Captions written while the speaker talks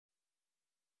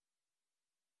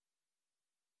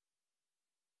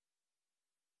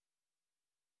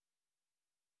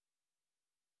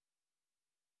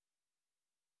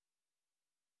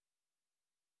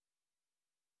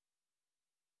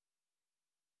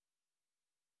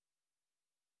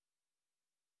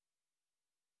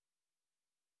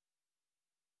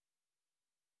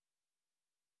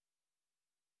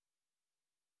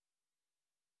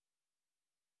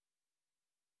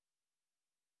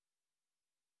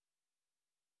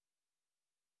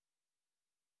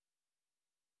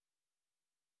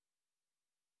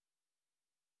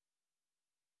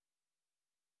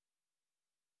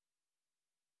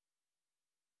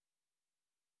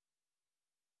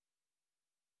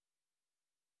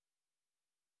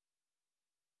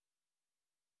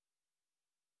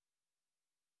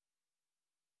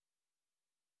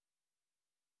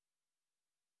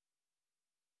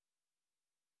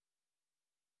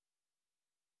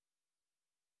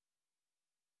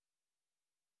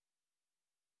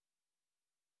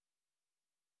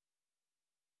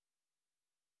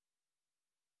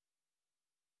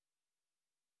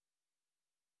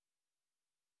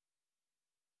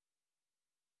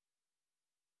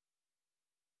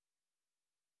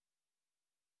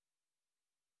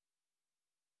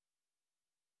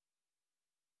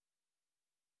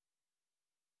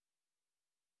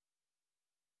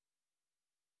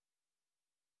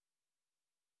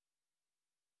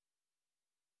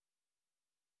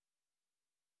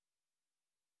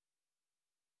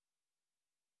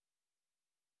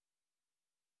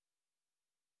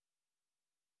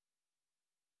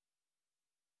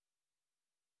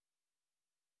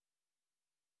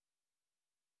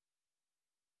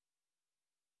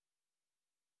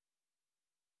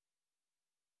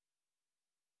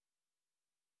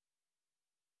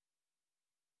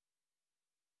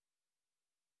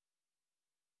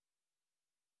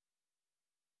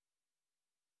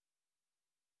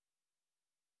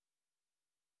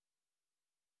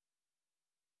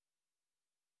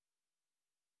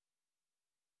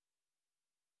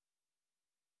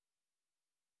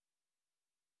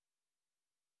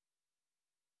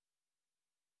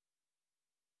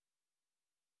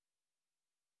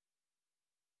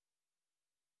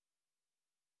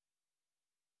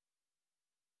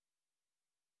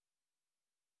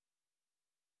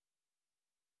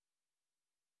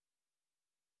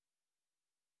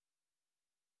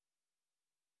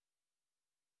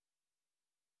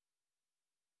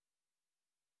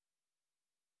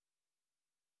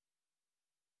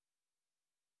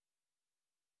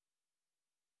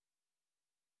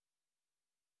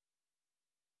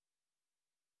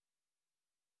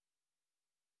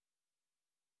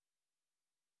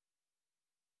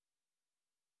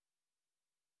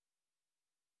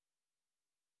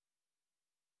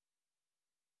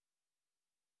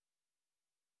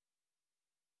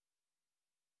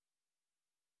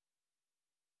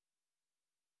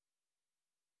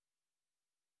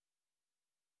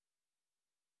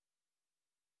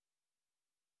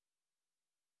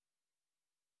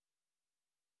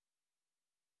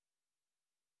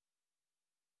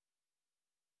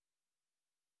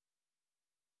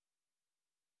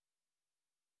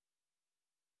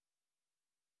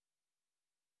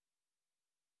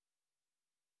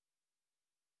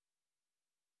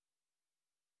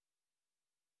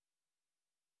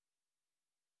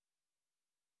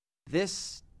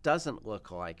This doesn't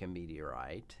look like a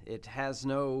meteorite. It has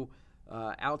no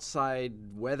outside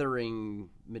weathering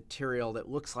material that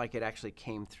looks like it actually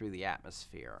came through the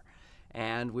atmosphere.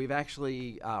 And we've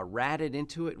actually ratted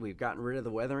into it. We've gotten rid of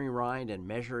the weathering rind and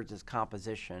measured its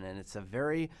composition, and it's a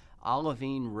very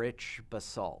olivine-rich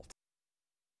basalt.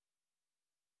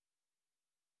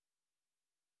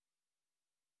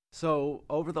 So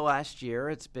over the last year,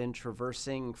 it's been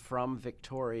traversing from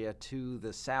Victoria to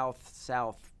the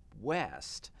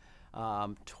southwest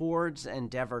towards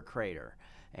Endeavour Crater.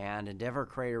 And Endeavour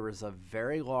Crater is a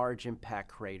very large impact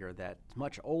crater that's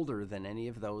much older than any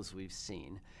of those we've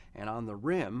seen. And on the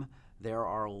rim, there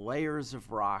are layers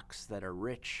of rocks that are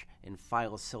rich in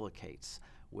phyllosilicates,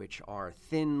 which are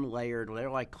thin layered,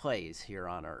 they're like clays here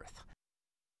on Earth.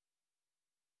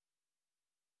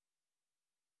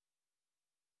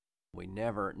 We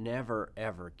never,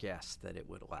 ever guessed that it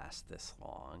would last this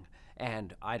long.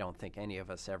 And I don't think any of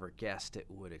us ever guessed it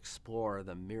would explore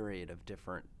the myriad of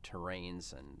different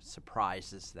terrains and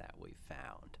surprises that we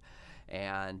found.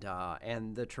 And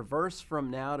the traverse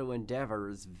from now to Endeavour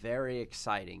is very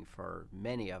exciting for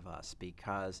many of us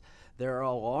because there are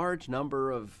a large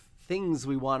number of things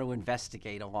we want to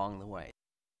investigate along the way.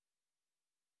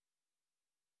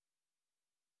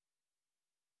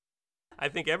 I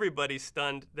think everybody's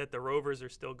stunned that the rovers are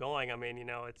still going. I mean, you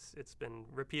know, it's been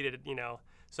repeated, you know,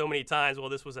 so many times. Well,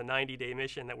 this was a 90-day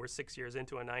mission, that we're 6 years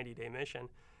into a 90-day mission,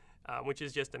 which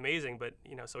is just amazing. But,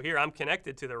 you know, so here I'm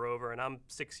connected to the rover, and I'm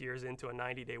 6 years into a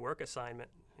 90-day work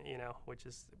assignment, you know,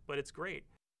 but it's great.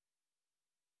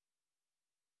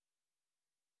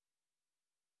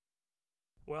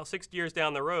 Well, 6 years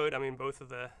down the road, I mean, both of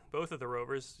the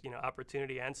rovers, you know,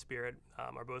 Opportunity and Spirit,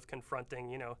 are both confronting,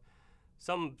 you know,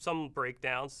 some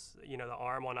breakdowns. You know, the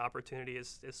arm on Opportunity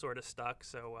is sort of stuck,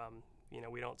 so you know,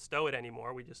 we don't stow it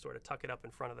anymore. We just sort of tuck it up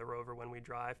in front of the rover when we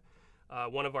drive.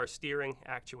 One of our steering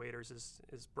actuators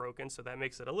is broken, so that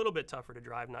makes it a little bit tougher to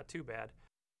drive, not too bad.